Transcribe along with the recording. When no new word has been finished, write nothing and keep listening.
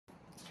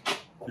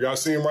You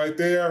guys see him right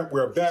there.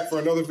 We're back for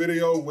another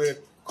video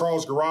with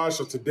Carl's Garage.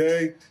 So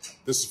today,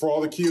 this is for all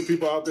the Kia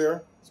people out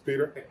there. It's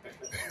Peter.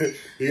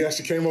 He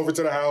actually came over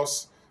to the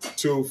house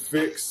to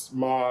fix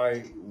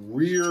my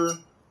rear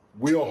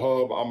wheel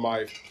hub on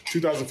my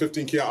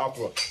 2015 Kia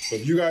Optima. So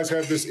if you guys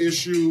have this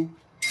issue,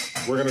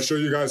 we're gonna show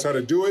you guys how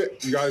to do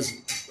it. You guys,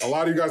 a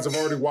lot of you guys have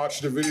already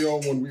watched the video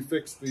when we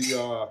fixed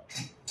the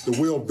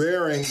wheel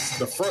bearings,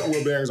 the front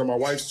wheel bearings on my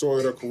wife's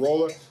Toyota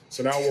Corolla.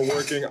 So now we're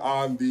working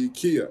on the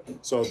Kia.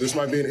 So this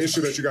might be an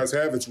issue that you guys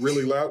have. It's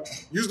really loud.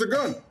 Use the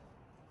gun.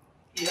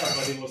 Yeah,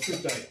 but it was too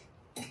tight.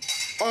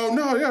 Oh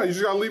no, yeah, you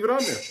just gotta leave it on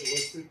there. It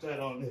was too tight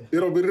on there.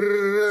 It'll be,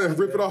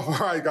 rip it off. All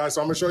right, guys,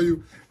 so I'm gonna show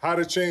you how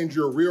to change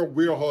your rear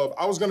wheel hub.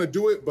 I was gonna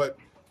do it, but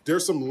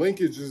there's some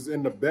linkages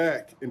in the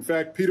back. In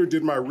fact, Peter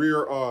did my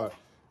rear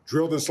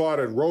drilled and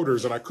slotted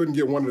rotors, and I couldn't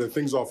get one of the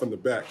things off in the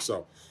back.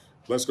 So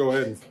let's go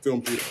ahead and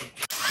film Peter.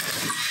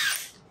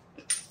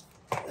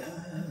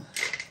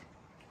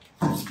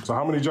 So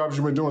how many jobs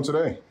you been doing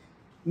today?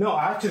 No,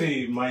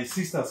 actually, my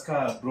sister's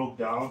car broke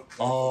down.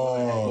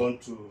 Oh.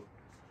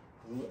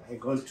 I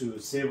gone to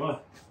save her.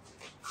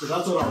 So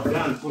that's what I've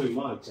done pretty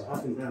much. I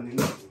haven't done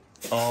anything.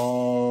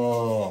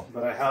 Oh.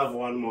 But I have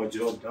one more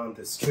job down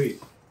the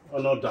street.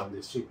 Oh, not down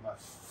the street, but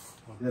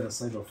on the other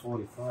side of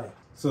 45.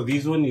 So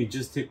this one, you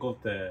just take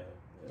off the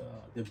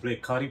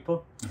brake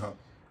caliper.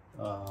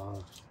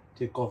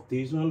 Take off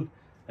this one.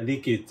 I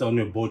think it's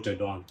only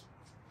bolted on.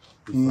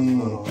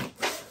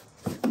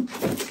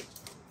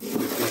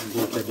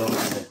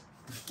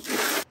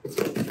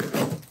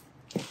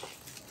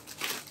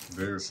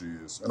 There she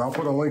is. And I'll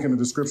put a link in the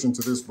description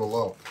to this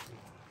below.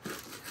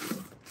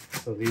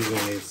 So this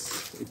one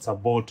it's a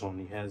bolt on.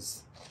 It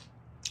has.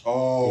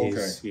 Oh,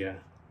 okay. Yeah.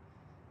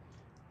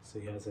 So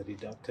it has a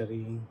reductor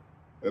ring.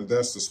 And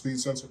that's the speed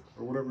sensor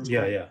or whatever it's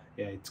called? called?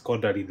 Yeah. It's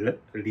called a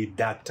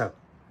reductor.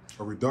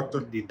 A reductor?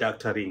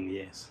 Reductor ring,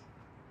 yes.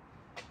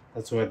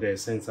 That's where the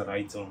sensor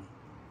rides on.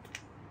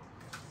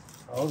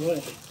 All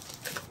right.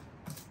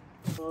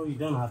 So you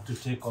don't have to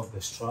take off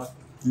the strap.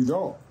 You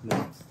don't?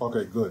 No.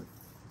 Okay, good.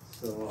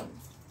 So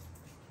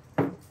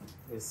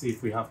let's see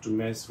if we have to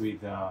mess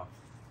with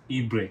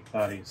e-brake,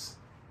 that is,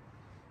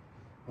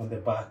 on the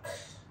back.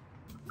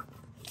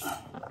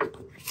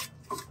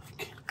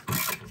 Okay.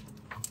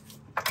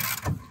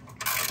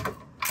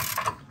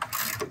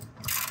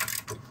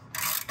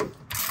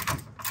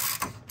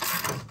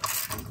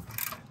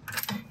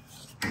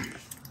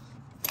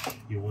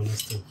 You want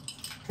us to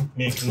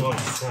make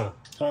noise, huh?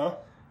 Huh?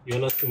 You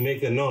want us to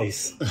make a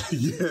noise?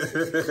 Yeah.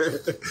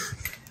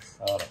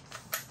 All right.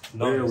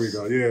 Nice. There we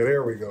go. Yeah,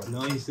 there we go.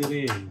 Nice it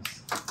is.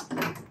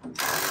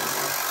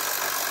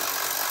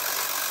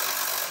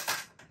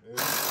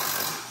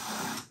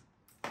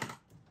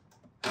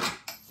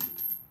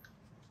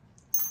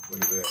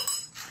 Look at that.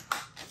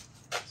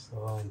 So,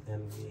 and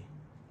then we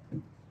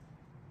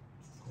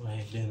go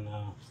ahead and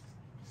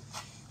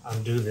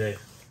undo the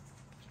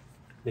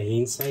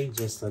inside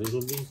just a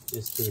little bit,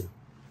 just to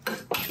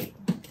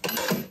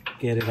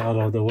get it out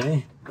of the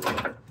way.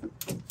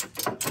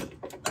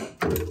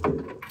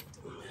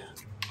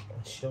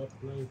 Short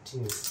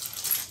 19.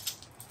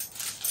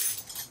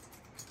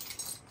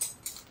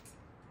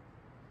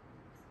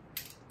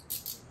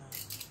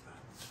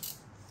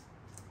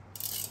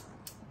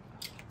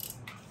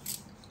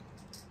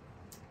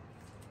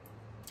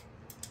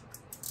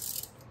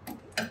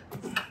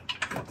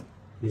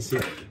 You see?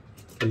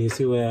 Can you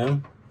see where I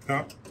am?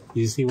 Huh?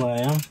 You see where I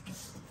am?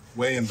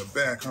 Way in the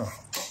back, huh?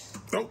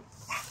 Nope.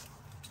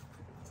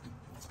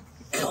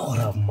 God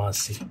have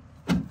mercy.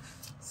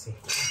 See.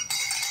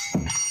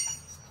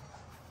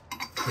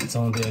 It's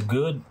on there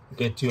good.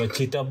 Get you a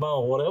cheetah bar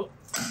or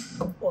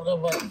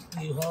whatever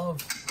you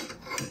have.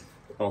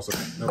 Also,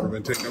 never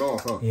been taken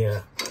off, huh?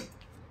 Yeah.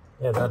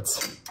 Yeah,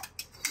 that's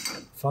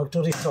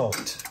factory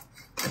talked.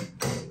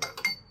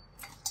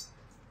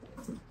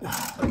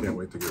 I can't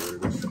wait to get rid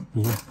of this.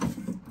 Yeah.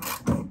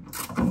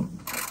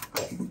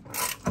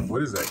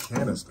 What is that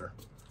canister?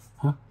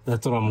 Huh?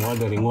 That's what I'm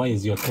wondering. Why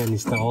is your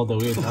canister all the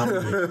way down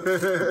here?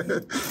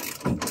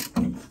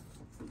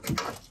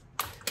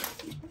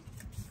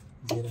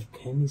 Is it a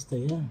canister?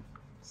 Yeah.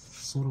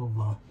 Sort of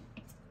a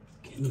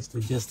canister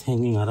just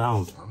hanging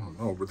around. I don't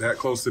know, but that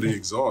close to the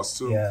exhaust,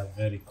 too. Yeah,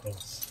 very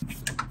close.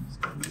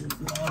 So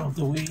move it out of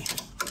the way.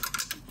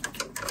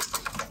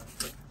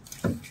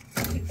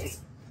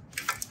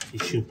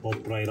 It should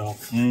pop right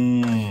off.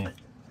 See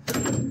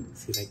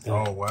like that?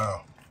 Oh,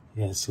 wow.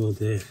 Yeah, so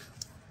the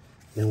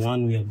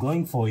one we are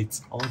going for,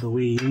 it's all the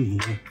way in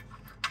here.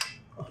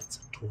 Oh, it's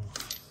a 12.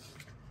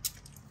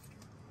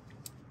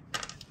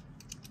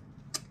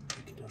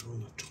 Make it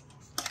around a 12.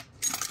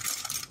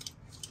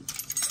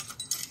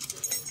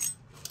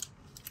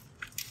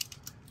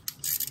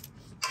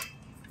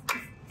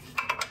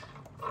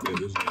 Yeah,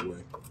 there's no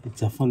way.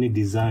 It's a funny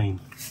design.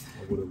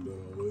 I would have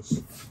done all this.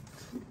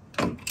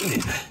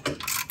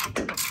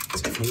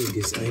 It's a funny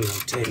design,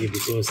 I'll tell you,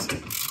 because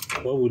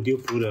what would you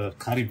put a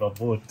Cariba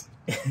boat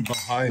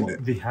behind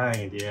it?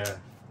 Behind, yeah.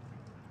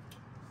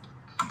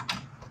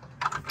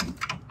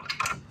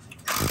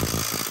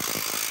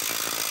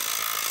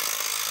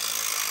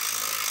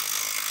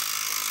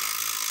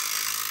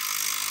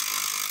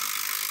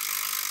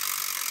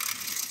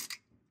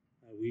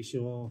 wish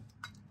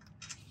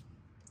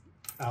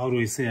I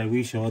always say I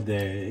wish all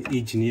the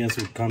engineers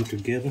would come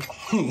together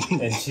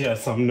and share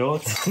some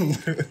notes.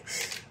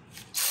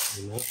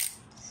 You know,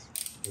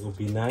 it would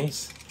be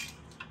nice.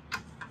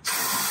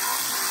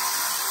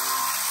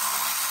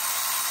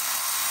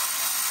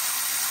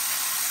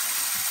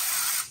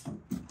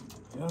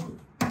 Yeah.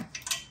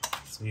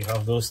 So you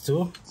have those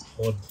two.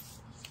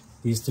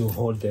 These two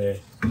hold the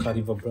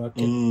carrier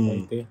bracket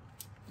right there.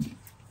 You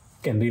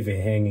can leave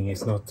it hanging.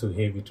 It's not too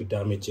heavy to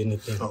damage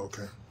anything. Oh,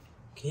 okay.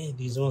 Okay,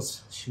 these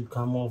ones should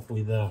come off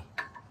with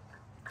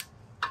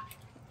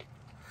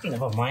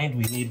never mind,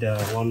 we need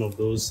one of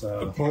those.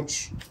 The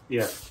punch?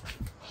 Yeah.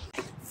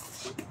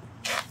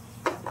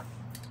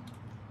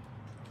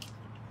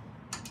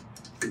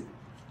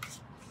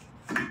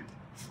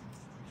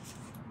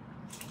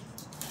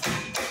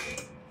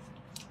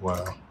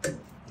 Wow.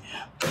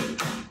 Yeah.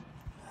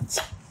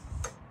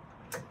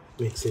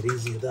 Makes it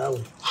easy that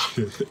way.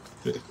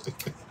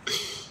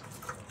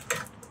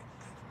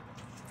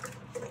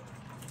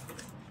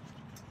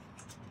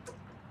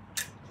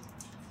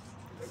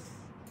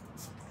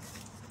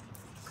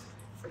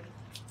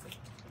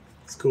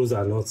 Screws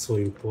are not so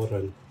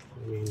important.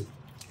 I mean,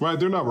 right,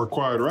 they're not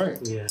required, right?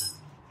 Yeah.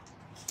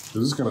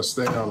 They're just gonna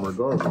stay on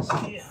regardless.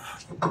 Yeah.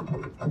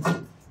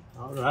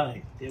 All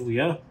right, there we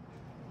are.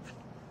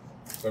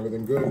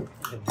 Everything good?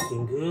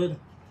 Everything good.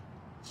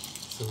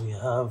 So we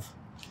have.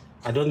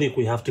 I don't think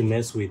we have to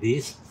mess with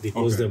these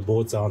because the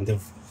bolts are on the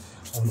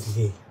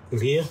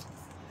rear.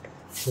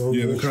 So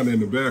yeah, they're kind of in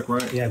the back,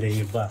 right? Yeah, they're in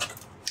the back.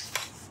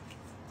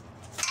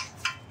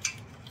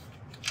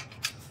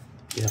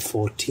 Yeah,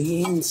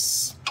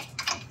 14s.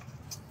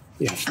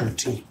 Yeah,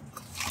 14.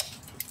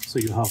 So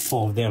you have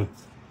 4 of them.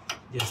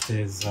 Yes,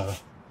 there's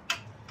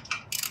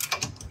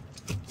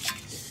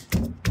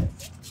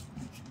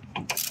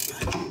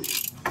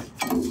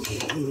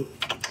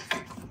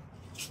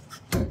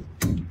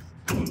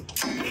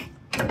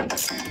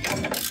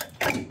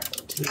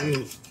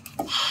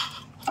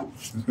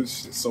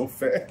This shit's so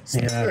fast.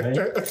 Yeah, right?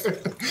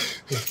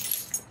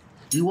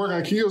 You work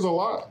on Kias a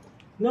lot?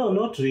 No,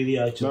 not really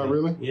actually. Not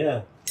really?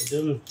 Yeah.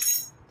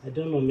 I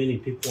don't know many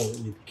people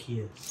with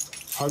Kia.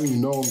 How do you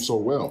know them so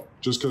well?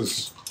 Just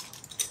because,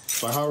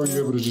 like, how are you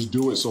able to just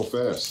do it so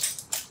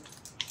fast?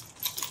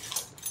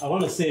 I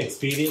want to say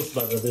experience,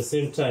 but at the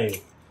same time,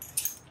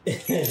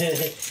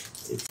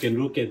 you can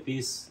look at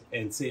this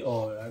and say,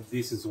 oh,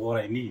 this is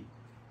what I need,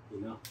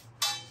 you know?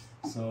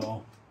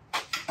 So,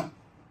 I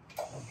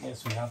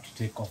guess we have to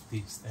take off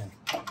this then,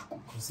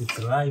 because it's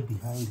right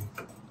behind it.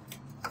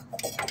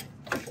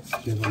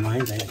 Never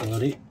mind, I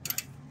got it.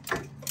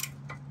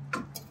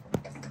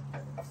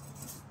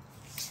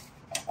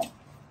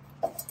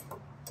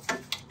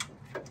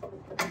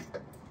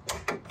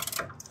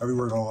 Have you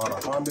worked on a lot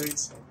of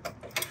Hyundais?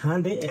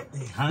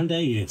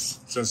 Hyundai, yes.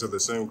 Since they're the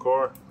same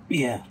car?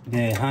 Yeah,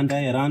 the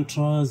Hyundai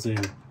Elantras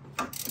and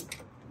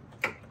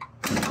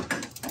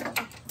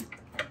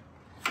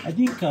I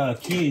think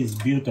Kia is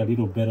built a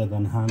little better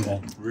than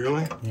Hyundai.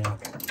 Really? Yeah.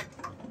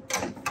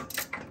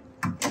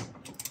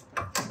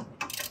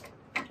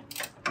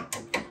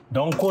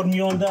 Don't quote me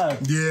on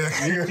that.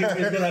 Yeah. You're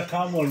gonna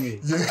come on me.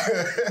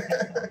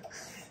 Yeah.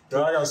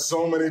 I got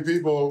so many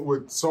people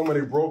with so many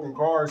broken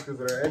cars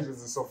because of their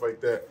engines and stuff like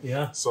that.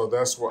 Yeah. So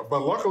that's what. But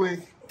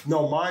luckily,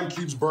 no, mine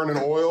keeps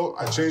burning oil.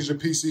 I changed the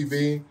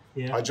PCV.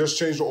 Yeah. I just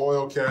changed the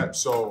oil cap.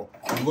 So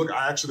look,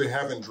 I actually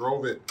haven't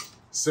drove it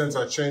since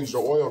I changed the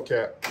oil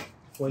cap.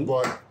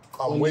 But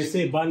I'm when waiting. you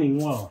say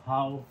burning oil,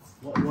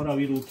 what are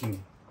we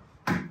looking?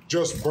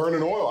 Just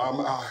burning oil.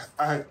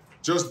 I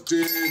just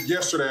did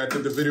yesterday. I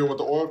did the video with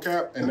the oil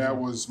cap, and that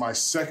was my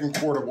 2nd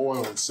quart of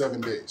oil in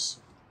 7 days.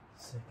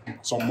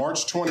 So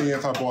March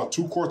 20th, I bought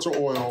 2 quarts of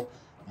oil.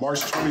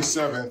 March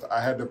 27th,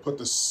 I had to put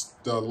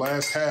the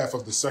last half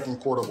of the 2nd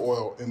quart of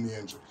oil in the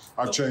engine.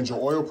 I've changed the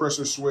oil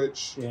pressure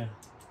switch. Yeah.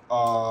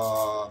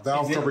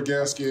 Valve cover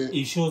gasket.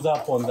 It shows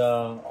up on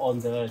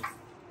the.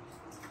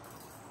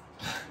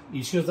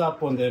 It shows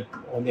up on the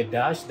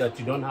dash that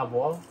you don't have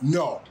oil.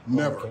 No,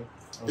 never. Okay.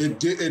 It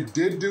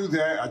did do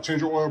that. I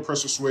changed the oil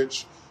pressure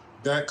switch.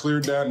 That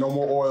cleared that. No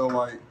more oil.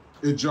 Like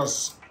it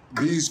just.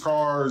 These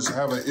cars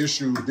have an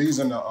issue. These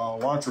and the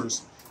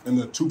Elantras in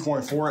the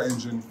 2.4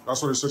 engine.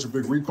 That's why there's such a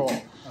big recall.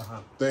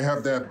 They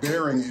have that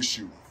bearing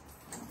issue.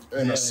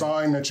 And a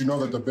sign that you know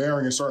that the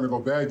bearing is starting to go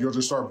bad, you'll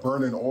just start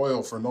burning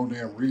oil for no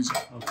damn reason.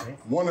 Okay.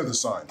 One of the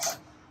signs.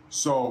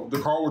 So the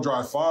car will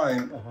drive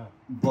fine,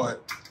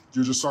 but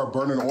you just start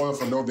burning oil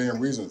for no damn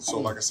reason. So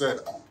like I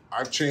said,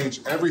 I've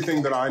changed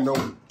everything that I know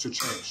to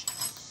change.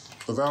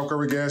 The valve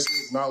cover gasket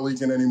is not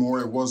leaking anymore.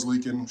 It was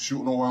leaking,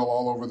 shooting oil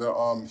all over the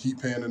heat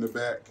pan in the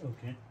back.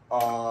 Okay.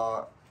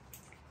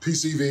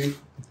 PCV,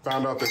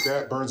 found out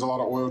that burns a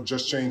lot of oil,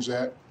 just changed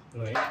that.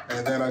 Right.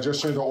 And then I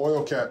just changed the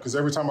oil cap because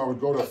every time I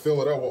would go to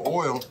fill it up with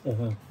oil,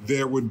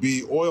 there would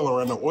be oil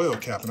around the oil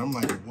cap. And I'm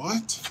like,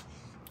 what?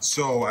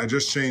 So I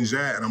just changed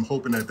that and I'm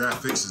hoping that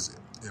fixes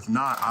it. If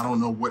not, I don't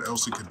know what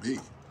else it could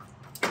be.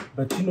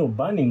 But you know,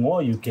 burning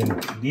oil, you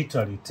can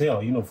literally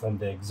tell, you know, from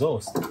the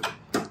exhaust,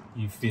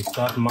 if it's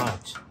that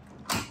much.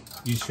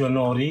 You sure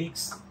no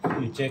leaks?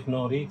 You check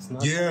no leaks?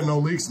 Nothing? Yeah, no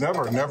leaks,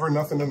 never. Never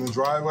nothing in the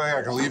driveway.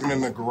 I can leave it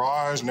in the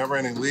garage, never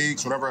any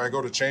leaks. Whenever I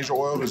go to change the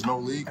oil, there's no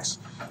leaks.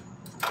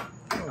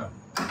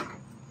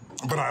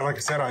 But like I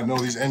said, I know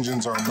these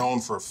engines are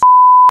known for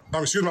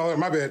excuse me,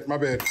 my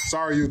bad.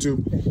 Sorry,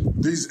 YouTube.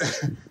 These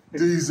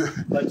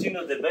But you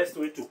know, the best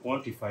way to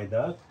quantify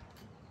that,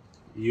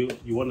 you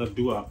want to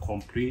do a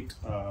complete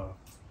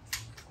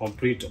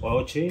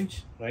oil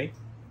change, right?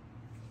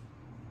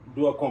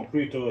 Do a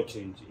complete oil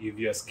change. If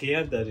you're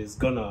scared that it's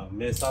gonna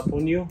mess up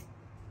on you,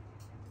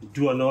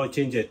 do an oil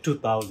change at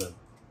 2,000,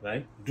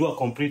 right? Do a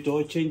complete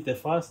oil change the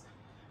first,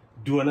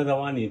 do another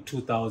one in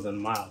 2,000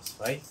 miles,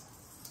 right?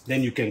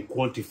 Then you can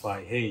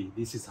quantify, hey,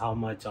 this is how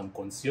much I'm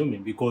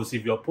consuming. Because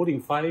if you're putting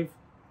five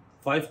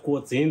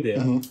quarts in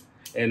there,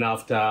 and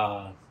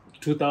after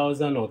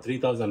 2,000 or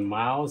 3,000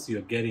 miles,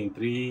 you're getting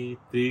three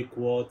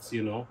quarts,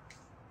 you know,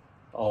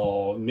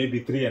 or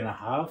maybe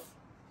 3.5.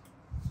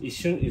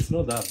 It's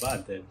not that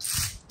bad then.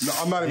 No,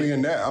 I'm not even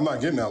getting that. I'm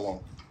not getting that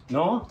long.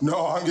 No?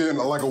 No, I'm getting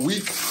like a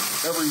week.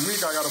 Every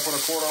week I got to put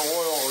a quart of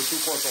oil or 2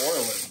 quarts of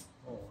oil in.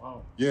 Oh,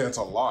 wow. Yeah, it's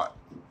a lot.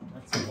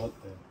 That's a lot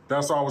then.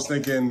 That's why I was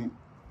thinking,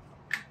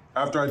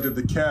 after I did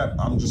the cap,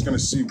 I'm just going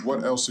to see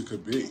what else it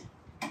could be.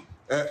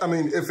 I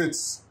mean, if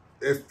it's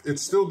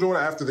still doing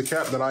it after the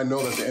cap, then I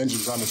know that the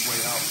engine's on its way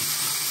out.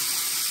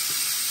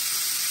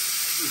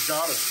 It's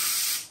got to be.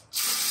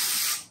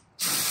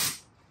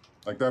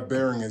 Like that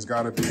bearing has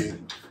got to be.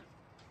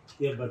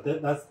 Yeah, but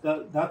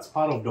that's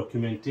part of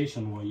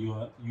documentation where you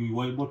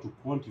were able to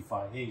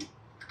quantify. Hey,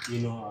 you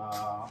know,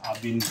 I've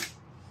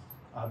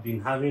been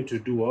having to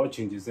do oil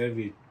changes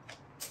every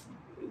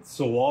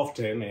so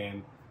often,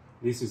 and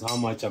this is how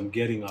much I'm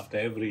getting after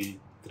every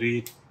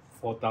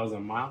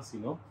 3,000-4,000 miles.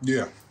 You know.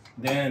 Yeah.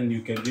 Then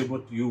you can be able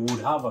to, you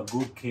would have a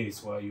good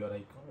case where you're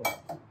like,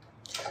 oh.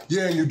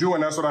 Yeah, and you do,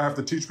 and that's what I have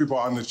to teach people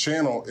on the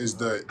channel is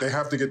that they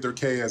have to get their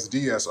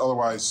KSDS,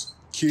 otherwise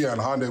Kia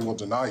and Hyundai will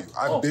deny you.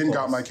 I've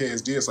got my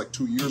KSDS like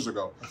 2 years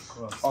ago.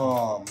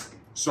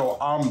 So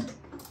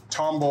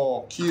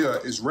Tomball Kia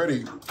is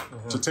ready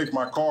to take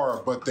my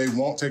car, but they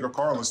won't take a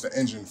car unless the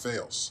engine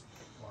fails.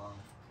 Wow.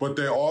 But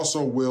they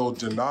also will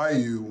deny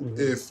you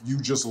if you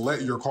just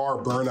let your car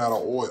burn out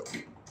of oil.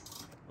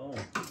 Oh.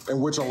 And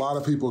which a lot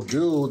of people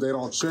do. They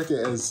don't check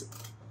it as,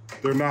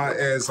 they're not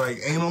as like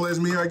anal as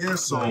me, I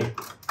guess. So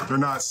they're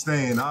not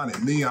staying on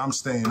it. Me, I'm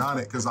staying on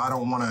it because I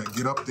don't want to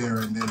get up there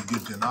and then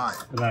get denied.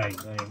 Right.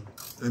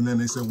 And then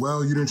they said,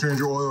 well, you didn't change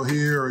your oil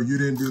here, or you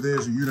didn't do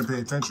this, or you didn't pay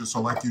attention. So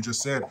like you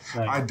just said,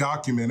 I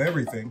document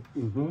everything,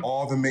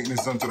 all the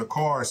maintenance done to the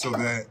car, so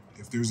that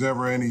if there's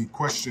ever any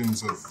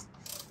questions of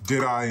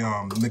did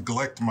I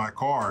neglect my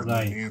car,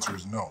 then the answer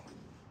is no.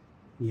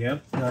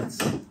 Yep, that's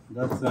the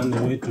only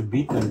way to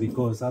beat them,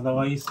 because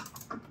otherwise,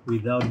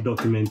 without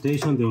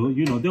documentation,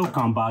 they'll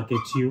come back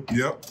at you.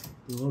 Yep.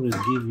 They'll always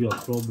give you a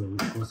problem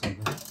because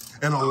of that.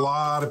 And a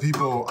lot of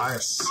people, I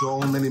have so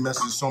many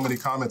messages, so many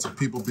comments of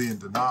people being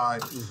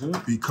denied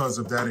because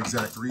of that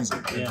exact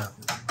reason. Yeah.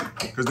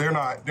 Because they're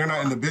not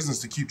in the business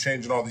to keep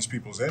changing all these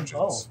people's engines.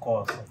 Oh,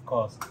 of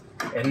course.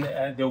 And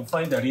they'll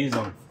find a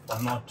reason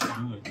for not to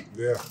do it.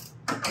 Yeah.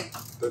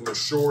 Then the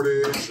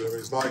shortage. I mean,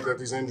 it's not like that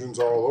these engines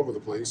are all over the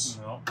place.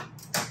 No.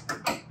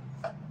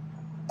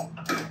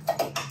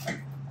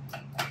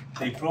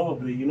 They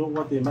probably, you know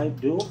what they might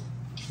do?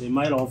 They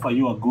might offer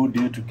you a good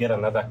deal to get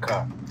another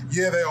car.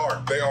 Yeah, they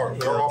are.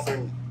 They're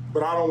offering,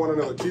 but I don't want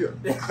another Kia.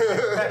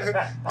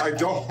 I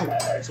don't.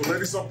 So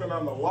maybe something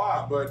on the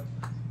lot, but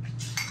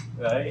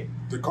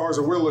the cars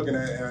that we're looking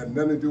at had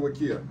nothing to do with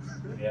Kia.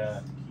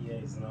 Yeah, Kia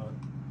is not.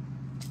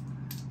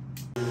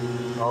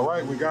 All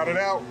right, we got it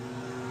out.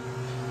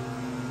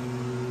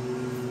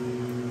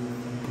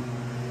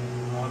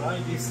 All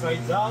right, this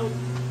side's out.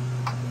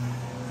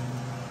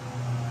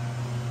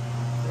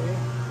 Okay.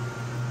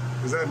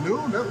 Is that new?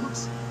 That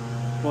looks...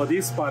 For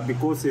this part,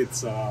 because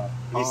it's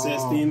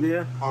recessed in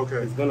there,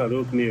 it's gonna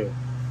look new.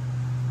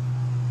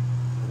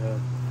 Yeah.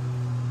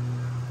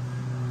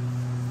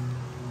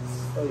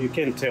 So you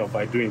can tell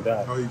by doing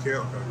that. Oh, you can?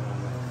 Okay.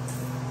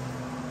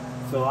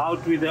 So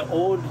out with the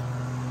old,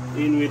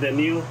 in with the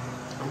new.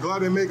 I'm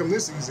glad they make them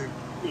this easy.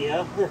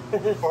 Yeah.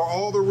 Are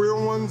all the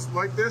real ones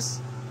like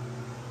this?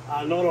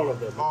 Not all of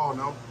them. Oh,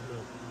 no? No.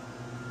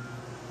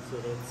 So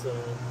let's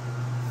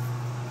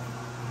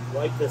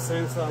wipe the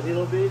sensor a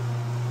little bit.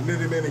 You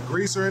need any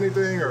grease or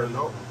anything, or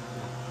no?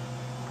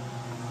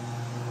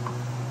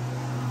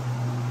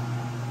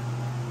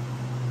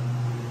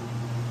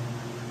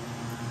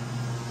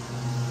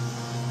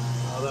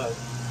 All right.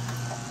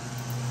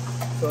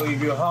 So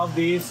if you have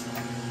this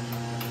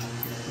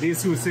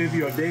will save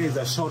your day. Is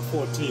a short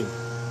 14.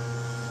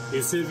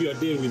 It save your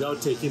day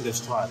without taking the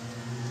strap.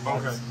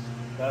 Okay.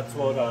 That's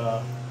what.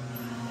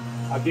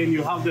 Again,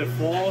 you have the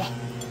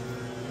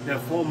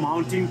four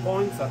mounting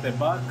points at the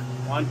back.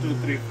 1, 2,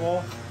 3,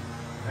 4.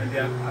 And they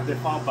are at the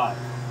far back.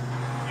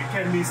 You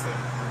can't miss them.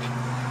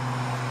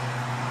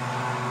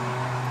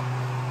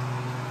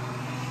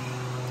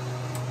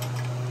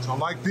 So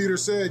like Peter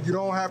said, you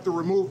don't have to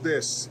remove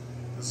this.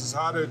 This is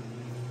how to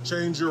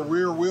change your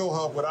rear wheel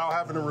hub without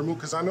having to remove,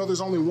 because I know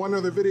there's only one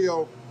other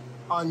video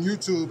on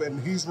YouTube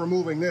and he's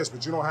removing this,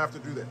 but you don't have to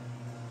do that.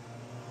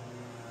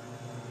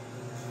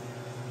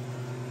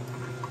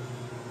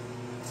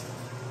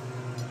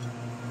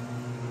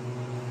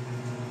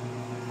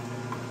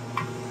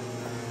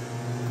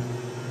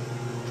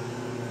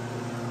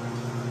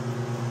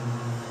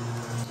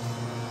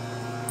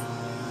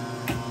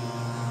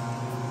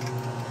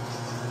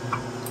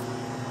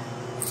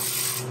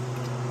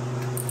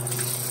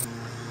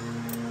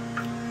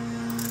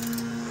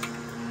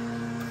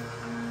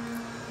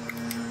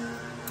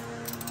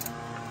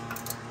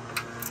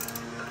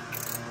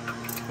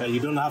 You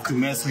don't have to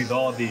mess with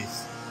all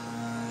this,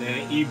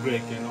 the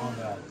e-brake and all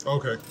that.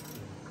 Okay.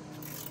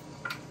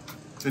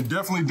 And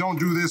definitely don't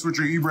do this with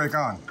your e-brake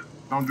on.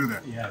 Don't do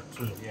that. Yeah,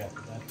 true. Yeah,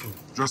 that too.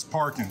 Just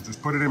parking.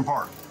 Just put it in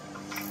park.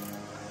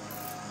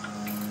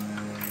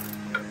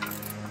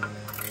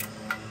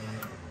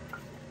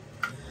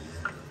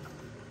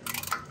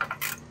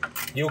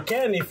 You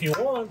can if you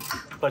want,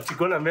 but you're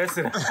gonna mess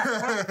it up.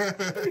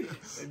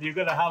 And you're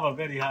gonna have a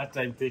very hard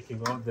time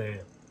taking off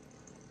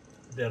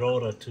the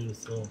rotor too.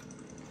 So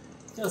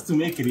just to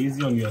make it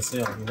easy on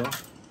yourself, you know.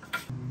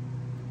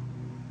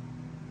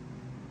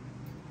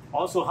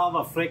 Also have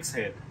a flex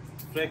head.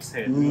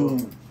 You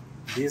know,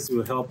 this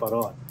will help a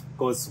lot,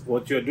 because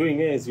what you're doing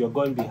is you're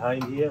going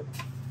behind here,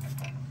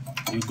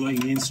 you're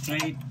going in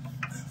straight,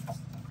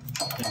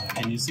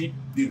 and you see?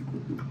 Yeah.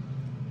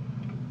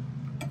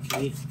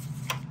 Okay.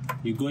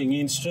 You're going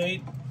in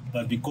straight,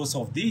 but because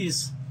of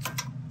this,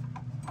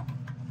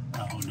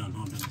 hold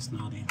on, it's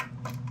not in.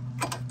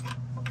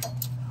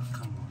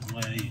 Come on,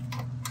 where are you?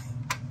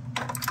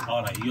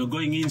 All right, you're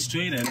going in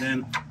straight and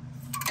then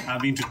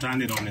having to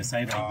turn it on the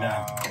side like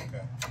that.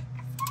 Okay.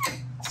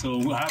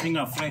 So having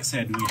a flex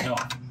head will help.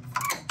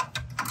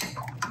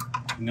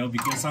 You know,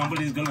 because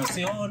somebody's gonna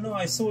say, oh no,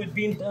 I saw it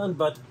being done,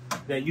 but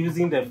they're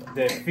using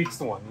the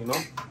fixed one, you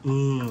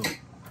know?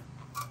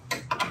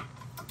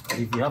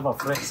 If you have a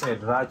flex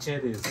head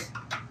ratchet,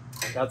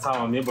 that's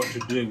how I'm able to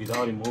do it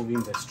without removing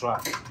the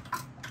strap.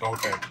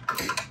 Okay.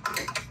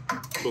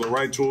 So the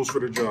right tools for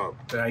the job.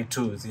 The right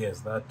tools, yes,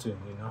 that too,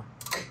 you know.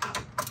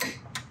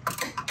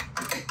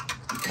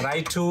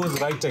 Right tools,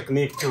 right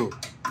technique too.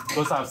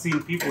 Because I've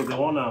seen people, they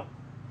wanna,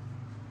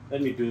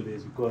 let me do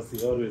this because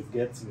it always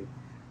gets me.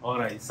 All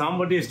right,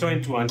 somebody is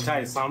trying to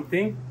untie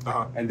something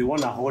and they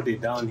wanna hold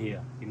it down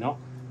here, you know.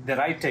 The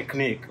right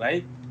technique,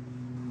 right?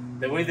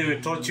 The way they were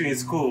taught you in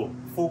school,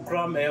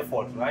 fulcrum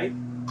effort, right?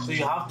 So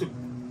you have to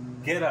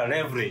get a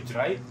leverage,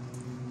 right?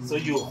 So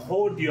you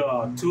hold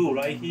your tool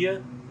right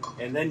here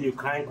and then you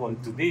crank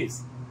onto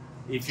this.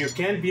 If you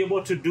can't be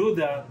able to do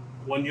that,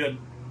 when you're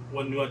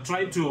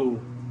trying to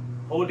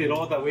hold it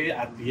all the way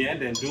at the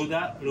end and do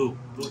that, look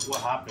what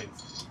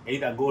happens.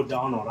 Either go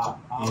down or up.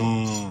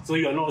 So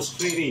you're not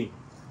straight in.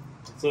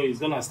 So it's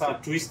gonna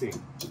start twisting,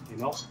 you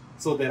know?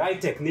 So the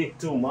right technique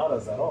too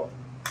matters a lot,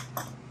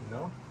 you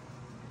know?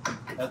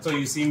 That's why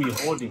you see me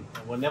holding.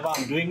 Whenever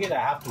I'm doing it, I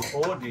have to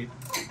hold it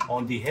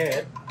on the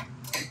head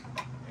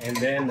and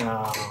then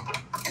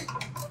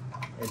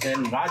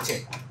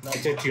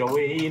ratchet your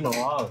way in or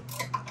out.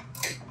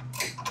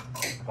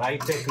 Right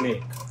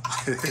technique.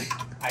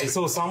 I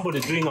saw somebody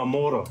doing a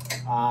motor.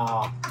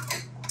 I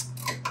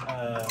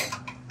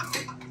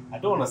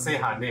don't want to say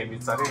her name.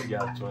 It's a lady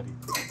actually.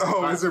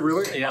 Oh, is it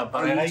really? Yeah,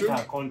 but I like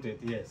her content.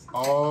 Yes.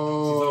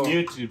 Oh. She's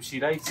on YouTube. She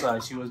likes.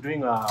 She was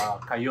doing a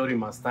Coyote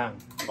Mustang.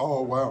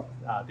 Oh wow.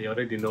 They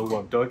already know who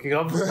I'm talking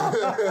about.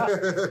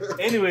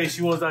 Anyway,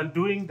 she was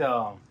undoing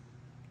the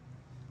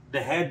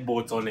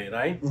headboards on it,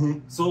 right?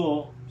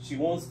 So she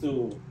wants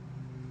to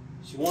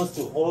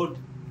hold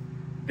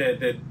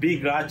the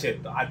big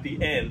ratchet at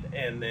the end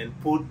and then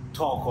put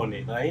torque on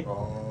it, right?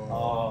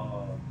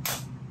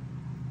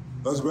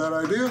 That's a bad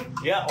idea?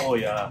 Yeah, oh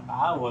yeah.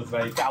 I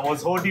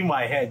was holding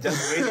my head,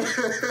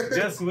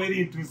 just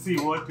waiting to see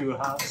what will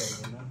happen,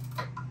 you know?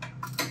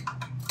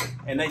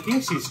 And I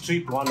think she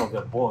stripped one of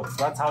the boards.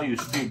 That's how you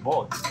strip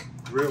boards.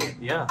 Really?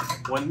 Yeah.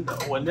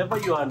 Whenever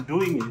you are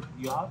doing it,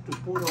 you have to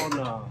put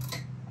on,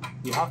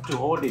 you have to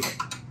hold it.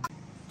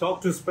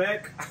 Talk to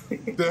spec.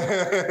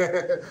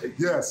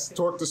 Yes,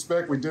 talk to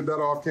spec. We did that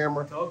off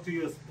camera. Talk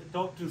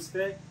to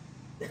spec.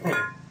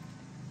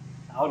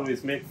 I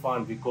always make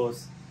fun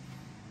because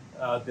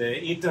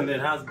the internet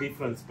has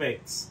different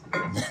specs.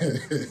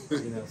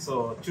 You know,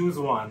 so choose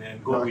one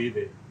and go with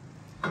it.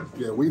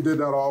 Yeah, we did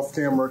that off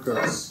camera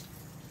because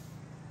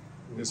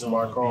it's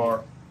my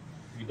car.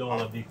 You don't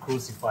want to be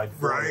crucified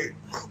for right. it.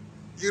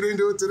 You didn't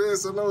do it to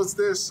this, I know it's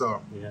this,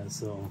 so. Yeah,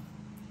 so.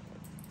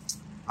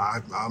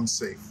 I'm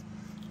safe.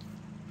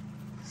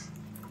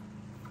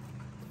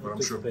 But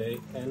I'm sure.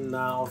 And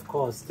now, of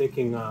course,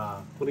 putting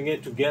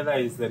it together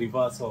is the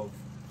reverse of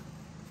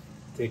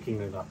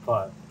taking it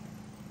apart.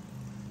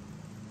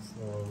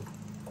 So.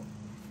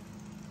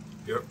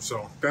 Yep,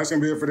 so that's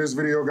going to be it for this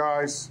video,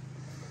 guys.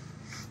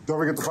 Don't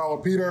forget to follow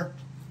Peter.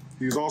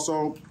 He's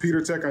also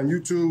Peter Tech on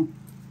YouTube.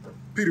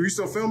 Peter, you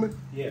still filming?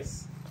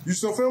 Yes. You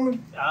still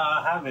filming?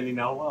 I haven't in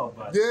a while,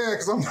 but Yeah,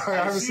 because I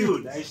haven't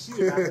seen. I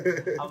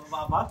should.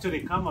 I've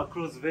actually come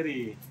across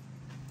a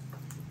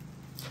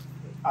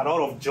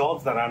lot of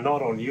jobs that are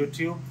not on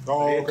YouTube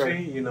lately,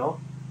 okay. you know.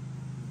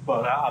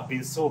 But I've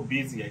been so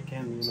busy, I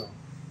can't, you know.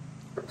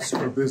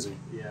 Super busy.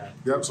 Yeah.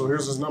 Yep. So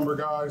here's his number,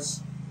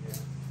 guys. Yeah.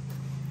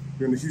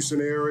 You're in the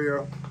Houston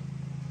area,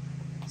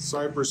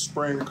 Cypress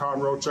Spring,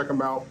 Conroe. Check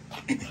them out.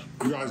 You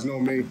guys know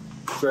me,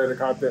 share the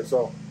content.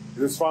 So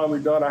this is finally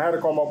done. I had to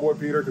call my boy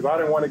Peter because I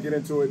didn't want to get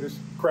into it. This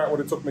crap would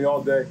have took me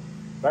all day.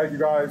 Thank you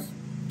guys.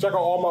 Check out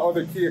all my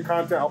other Kia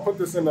content. I'll put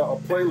this in a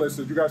playlist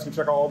so you guys can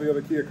check out all the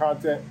other Kia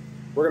content.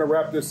 We're gonna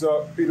wrap this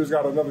up. Peter's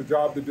got another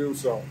job to do,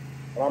 so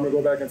I'm gonna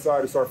go back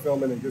inside and start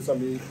filming and get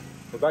something to eat.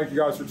 So thank you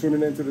guys for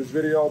tuning into this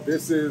video.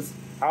 This is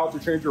how to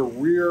change your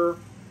rear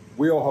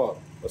wheel hub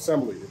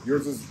assembly. If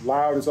yours is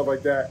loud and stuff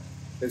like that,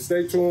 and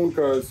stay tuned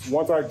because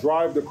once I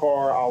drive the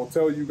car, I'll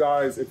tell you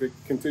guys if it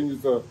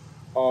continues to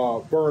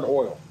burn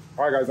oil.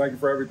 All right, guys, thank you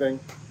for everything.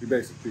 Be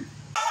basic. Peace.